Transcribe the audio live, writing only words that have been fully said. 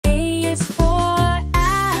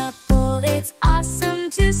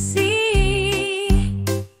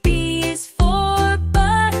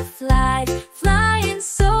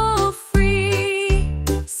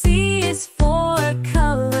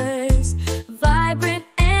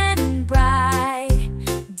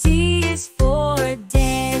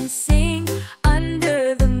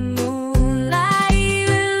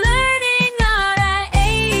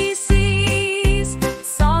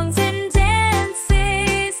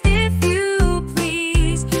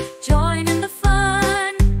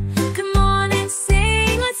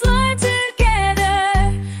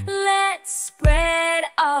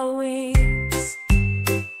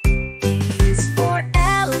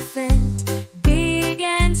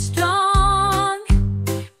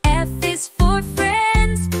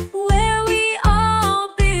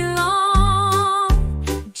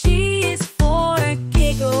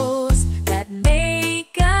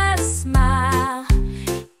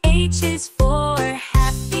wishes for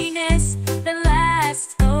happiness that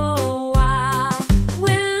lasts a while.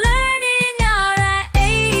 We're learning our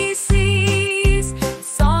ABCs,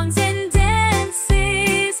 songs and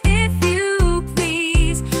dances. If you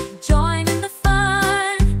please, join in the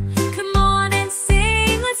fun. Come on and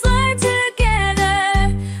sing, let's learn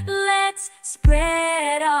together. Let's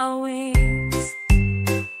spread our wings.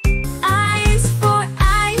 I is for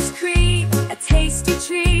ice cream, a tasty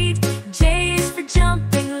treat. J is for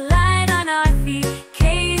jumping light on our feet.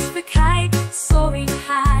 K is for kite, soaring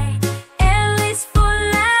high. L is for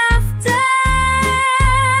laughter,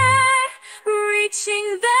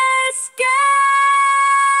 reaching the sky.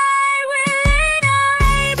 We're in our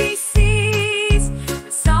ABCs,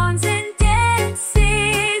 songs and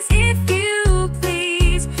dances. If you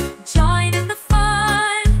please, join in the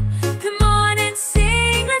fun. Come on and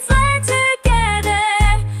sing, let's learn together.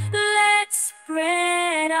 Let's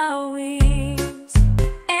spread our wings.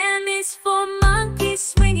 M is for monkey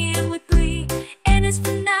swinging with glee. N is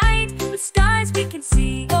for night, with stars we can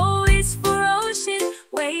see. O is for ocean,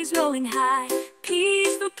 waves rolling high. P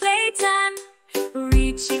is for playtime,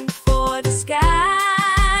 reaching for the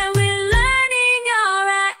sky. We're learning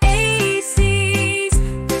our ABCs,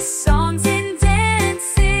 songs and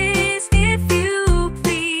dances. If you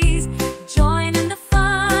please, join in the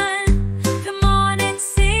fun. Come on and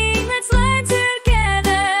sing, let's learn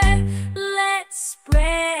together. Let's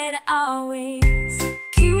spread our wings.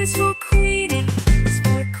 Q is for queen, and Q is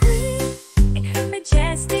for queen in her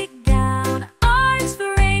majestic gown. R is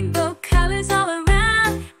for rainbow colors all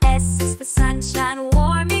around. S is for sunshine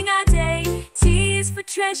warming our day. T is for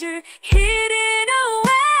treasure hidden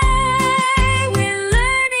away. We're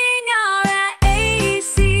learning our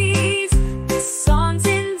ABCs, songs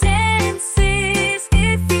and dances.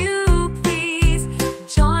 If you please,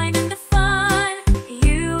 join in the fun.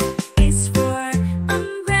 U is for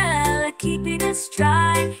umbrella, keeping us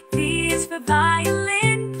dry. V is for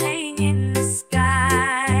violin, playing in the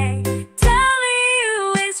sky.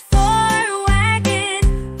 W is for wagon,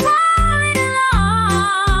 rolling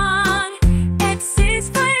along. X is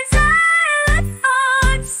for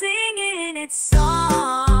xylophone, singing its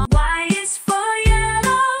song. Y is for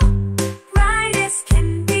yellow, bright as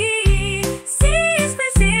can be. Z is for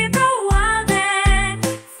zebra, wild and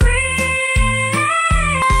free.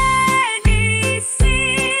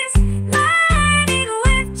 ABCs, learning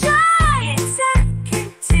with joy. It's a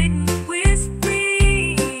continuous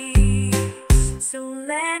breeze. So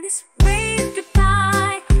let us wave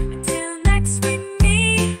goodbye until next we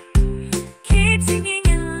meet. Keep singing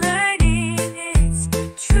and learning, it's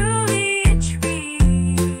truly a treat.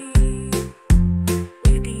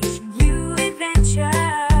 With each new adventure,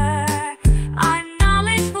 our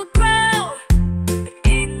knowledge will grow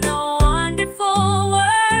in the wonderful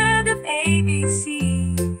world of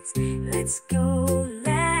ABCs. Let's go,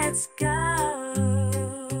 let's go.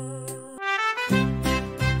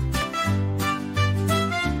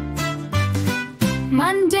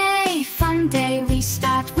 Monday, fun day, we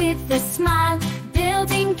start with a smile.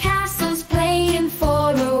 Building castles, playing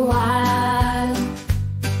for a while.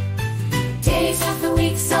 Days of the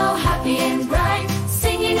week so happy and bright,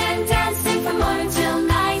 singing and dancing from morning till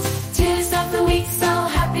night. Tuesdays of the week so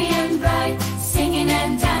happy and bright, singing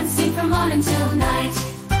and dancing from morning till night.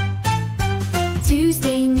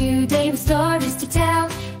 Tuesday, new day with stories to tell.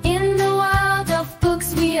 In the world of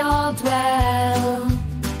books we all dwell.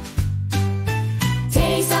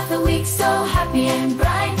 Days of the week so happy and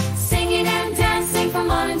bright, singing and dancing from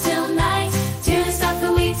morning till night. Tuesdays of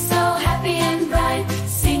the week so happy and bright,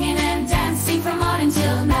 singing and dancing from morning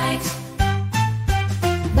till night.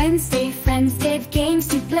 Wednesday, friends did games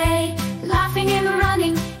to play, laughing and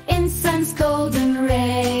running in sun's golden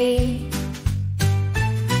ray.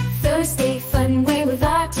 Thursday, fun way with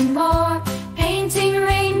art and more, painting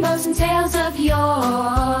rainbows and tales of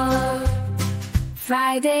yore.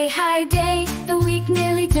 Friday, high day, the week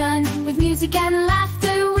nearly done. With music and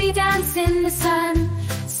laughter we dance in the sun.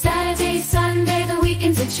 Saturday, Sunday, the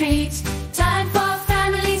weekend's a treat. Time for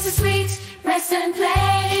families to sweet, rest and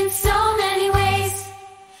play in so many ways.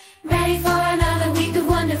 Ready for another week of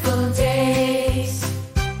wonderful days.